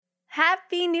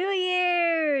Happy New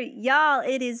Year! Y'all,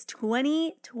 it is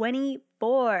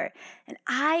 2024, and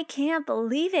I can't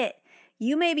believe it.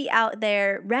 You may be out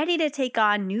there ready to take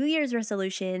on New Year's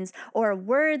resolutions or a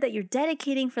word that you're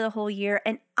dedicating for the whole year,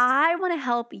 and I want to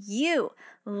help you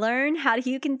learn how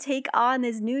you can take on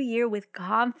this new year with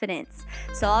confidence.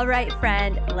 So, all right,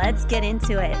 friend, let's get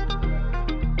into it.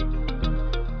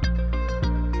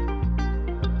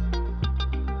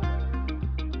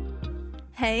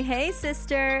 Hey,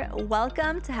 sister.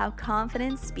 Welcome to How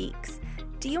Confidence Speaks.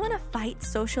 Do you want to fight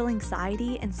social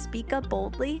anxiety and speak up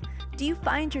boldly? Do you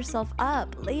find yourself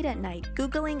up late at night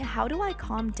Googling, how do I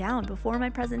calm down before my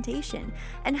presentation?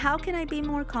 And how can I be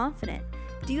more confident?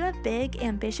 Do you have big,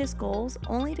 ambitious goals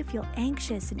only to feel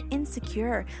anxious and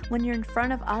insecure when you're in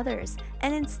front of others?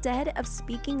 And instead of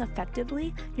speaking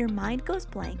effectively, your mind goes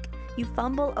blank, you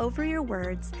fumble over your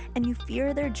words, and you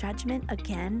fear their judgment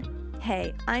again?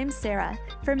 Hey, I'm Sarah.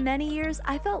 For many years,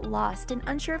 I felt lost and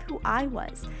unsure of who I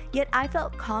was, yet I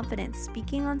felt confident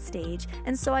speaking on stage,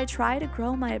 and so I tried to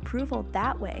grow my approval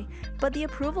that way. But the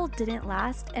approval didn't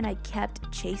last, and I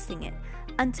kept chasing it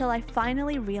until I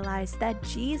finally realized that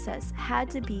Jesus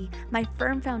had to be my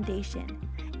firm foundation.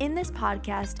 In this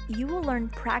podcast, you will learn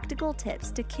practical tips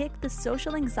to kick the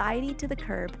social anxiety to the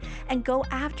curb and go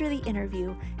after the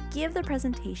interview, give the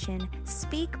presentation,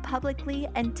 speak publicly,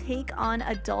 and take on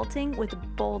adulting with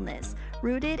boldness,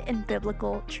 rooted in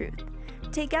biblical truth.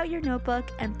 Take out your notebook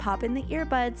and pop in the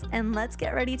earbuds, and let's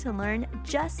get ready to learn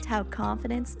just how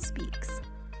confidence speaks.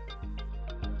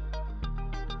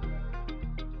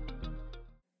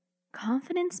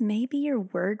 Confidence may be your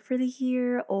word for the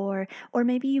year, or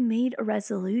maybe you made a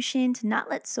resolution to not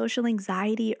let social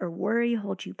anxiety or worry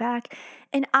hold you back.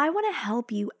 And I want to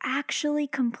help you actually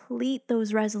complete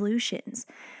those resolutions.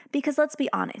 Because let's be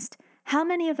honest, how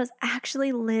many of us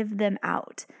actually live them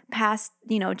out past,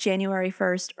 January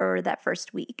 1st or that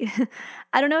first week?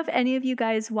 I don't know if any of you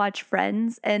guys watch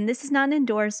Friends, and this is not an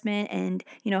endorsement, and,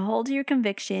 hold to your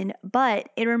conviction, but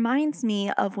it reminds me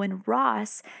of when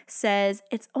Ross says,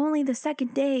 it's only the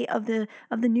second day of the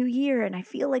new year and I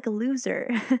feel like a loser.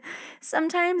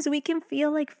 Sometimes we can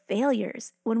feel like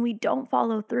failures when we don't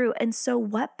follow through. And so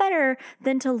what better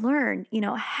than to learn,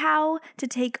 how to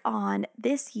take on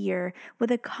this year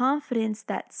with a confidence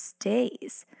that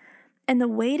stays. And the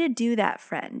way to do that,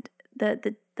 friend,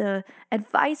 the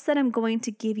advice that I'm going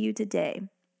to give you today,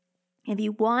 if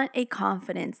you want a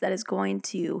confidence that is going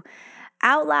to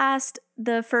outlast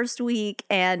the first week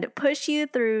and push you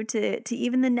through to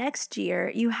even the next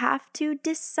year, you have to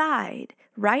decide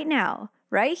right now,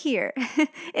 right here,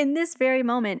 in this very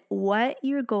moment, what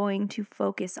you're going to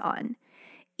focus on.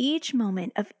 Each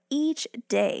moment of each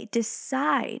day,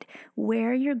 decide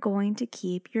where you're going to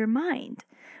keep your mind.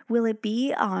 Will it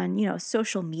be on,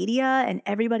 social media and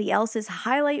everybody else's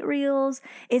highlight reels?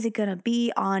 Is it going to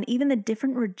be on even the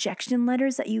different rejection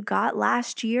letters that you got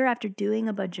last year after doing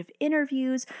a bunch of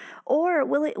interviews? Or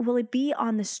will it be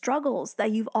on the struggles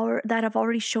that have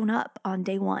already shown up on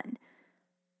day one?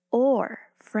 Or,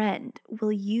 friend,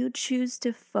 will you choose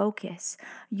to focus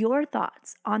your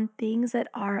thoughts on things that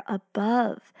are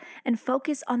above and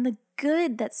focus on the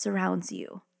good that surrounds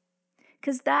you?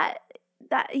 Because that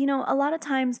a lot of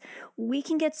times we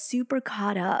can get super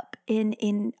caught up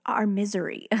in our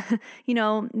misery.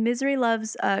 Misery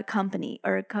loves company,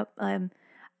 or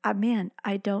man,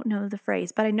 I don't know the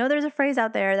phrase, but I know there's a phrase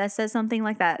out there that says something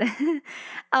like that.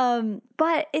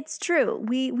 But it's true.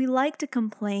 We like to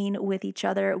complain with each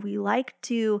other. We like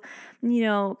to,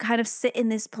 kind of sit in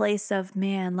this place of,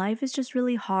 man, life is just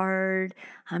really hard.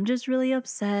 I'm just really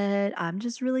upset. I'm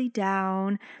just really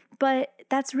down. But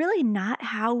that's really not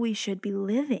how we should be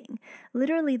living.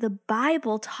 Literally, the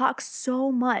Bible talks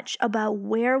so much about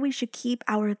where we should keep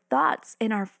our thoughts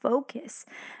and our focus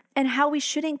and how we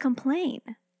shouldn't complain.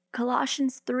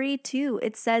 Colossians 3:2,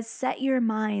 it says, set your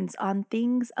minds on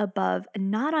things above,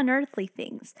 not on earthly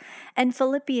things. And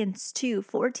Philippians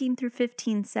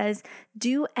 2:14-15 says,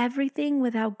 do everything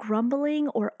without grumbling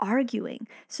or arguing,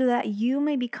 so that you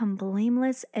may become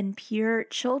blameless and pure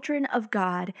children of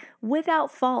God,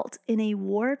 without fault in a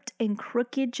warped and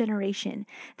crooked generation,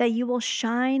 that you will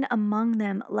shine among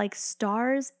them like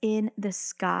stars in the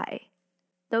sky.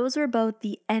 Those were both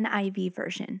the NIV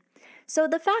version. So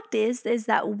the fact is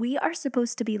that we are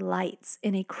supposed to be lights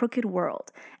in a crooked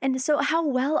world. And so how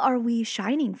well are we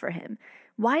shining for him?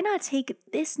 Why not take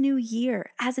this new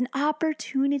year as an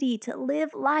opportunity to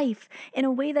live life in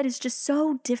a way that is just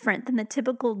so different than the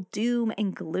typical doom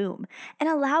and gloom, and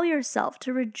allow yourself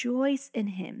to rejoice in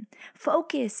Him,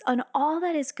 focus on all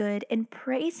that is good, and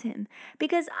praise Him?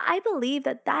 Because I believe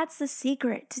that that's the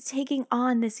secret to taking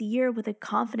on this year with a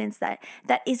confidence that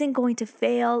isn't going to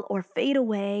fail or fade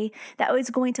away, that is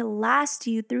going to last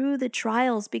you through the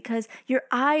trials, because your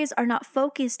eyes are not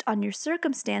focused on your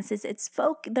circumstances.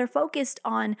 They're focused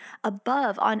on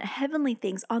above, on heavenly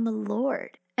things, on the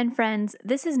Lord. And friends,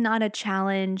 this is not a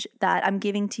challenge that I'm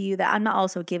giving to you that I'm not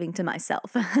also giving to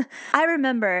myself. I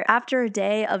remember after a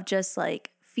day of just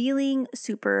like feeling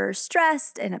super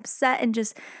stressed and upset and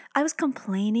I was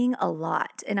complaining a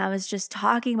lot, and I was just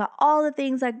talking about all the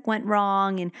things that went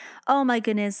wrong and oh my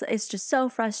goodness, it's just so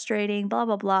frustrating, blah,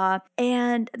 blah, blah.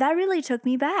 And that really took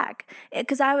me back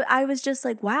because I was just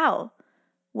like, wow,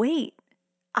 wait,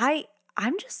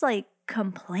 I'm just like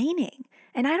complaining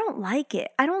and I don't like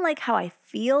it. I don't like how I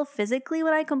feel physically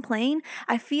when I complain.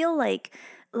 I feel like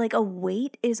a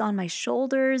weight is on my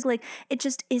shoulders. Like it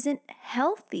just isn't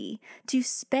healthy to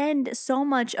spend so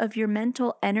much of your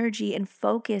mental energy and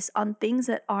focus on things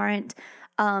that aren't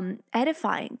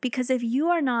edifying. Because if you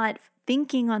are not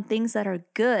thinking on things that are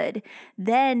good,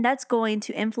 then that's going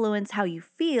to influence how you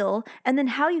feel. And then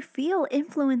how you feel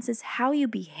influences how you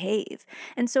behave.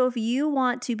 And so if you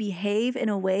want to behave in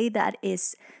a way that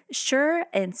is sure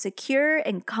and secure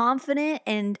and confident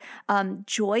and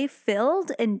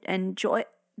joy-filled and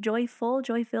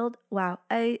joy-filled. Wow,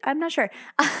 I'm not sure.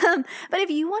 But if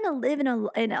you want to live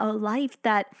in a life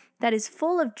that is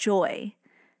full of joy,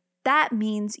 that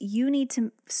means you need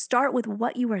to start with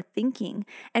what you are thinking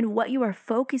and what you are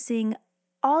focusing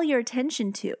all your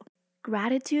attention to.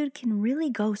 Gratitude can really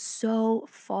go so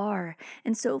far.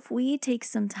 And so if we take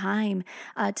some time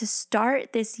to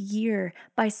start this year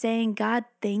by saying, God,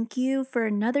 thank you for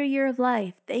another year of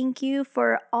life. Thank you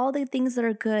for all the things that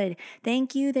are good.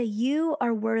 Thank you that you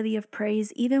are worthy of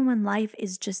praise even when life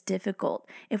is just difficult.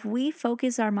 If we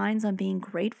focus our minds on being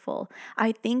grateful,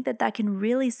 I think that can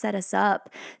really set us up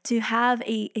to have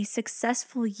a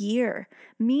successful year,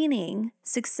 meaning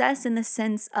success in the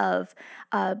sense of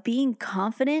being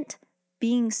confident,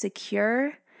 being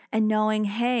secure, and knowing,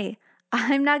 hey,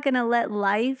 I'm not going to let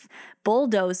life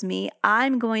bulldoze me.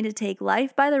 I'm going to take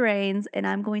life by the reins and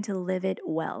I'm going to live it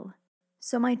well.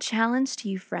 So my challenge to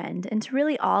you, friend, and to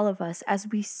really all of us as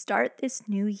we start this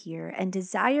new year and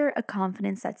desire a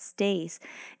confidence that stays,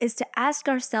 is to ask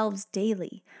ourselves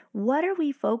daily, what are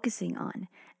we focusing on?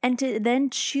 And to then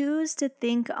choose to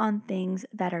think on things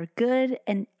that are good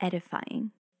and edifying.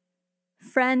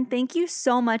 Friend, thank you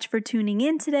so much for tuning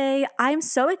in today. I'm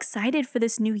so excited for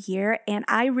this new year, and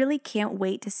I really can't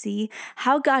wait to see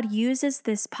how God uses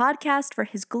this podcast for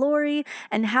His glory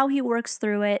and how He works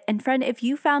through it. And friend, if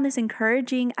you found this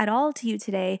encouraging at all to you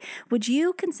today, would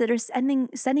you consider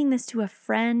sending this to a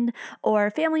friend or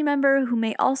family member who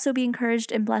may also be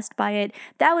encouraged and blessed by it?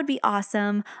 That would be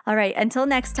awesome. All right, until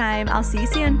next time, I'll see you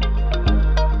soon.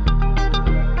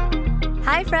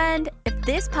 Hi, friend. If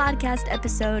this podcast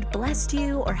episode blessed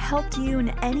you or helped you in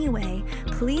any way,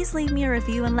 please leave me a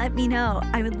review and let me know.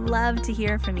 I would love to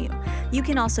hear from you. You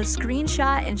can also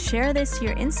screenshot and share this to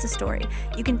your Insta story.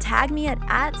 You can tag me at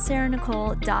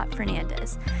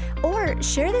sarahnicole.fernandez. Or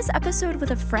share this episode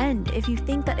with a friend if you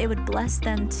think that it would bless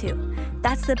them too.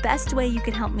 That's the best way you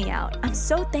can help me out. I'm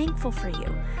so thankful for you.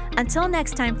 Until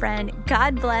next time, friend,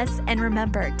 God bless, and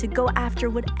remember to go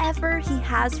after whatever He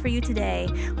has for you today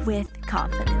with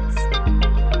confidence.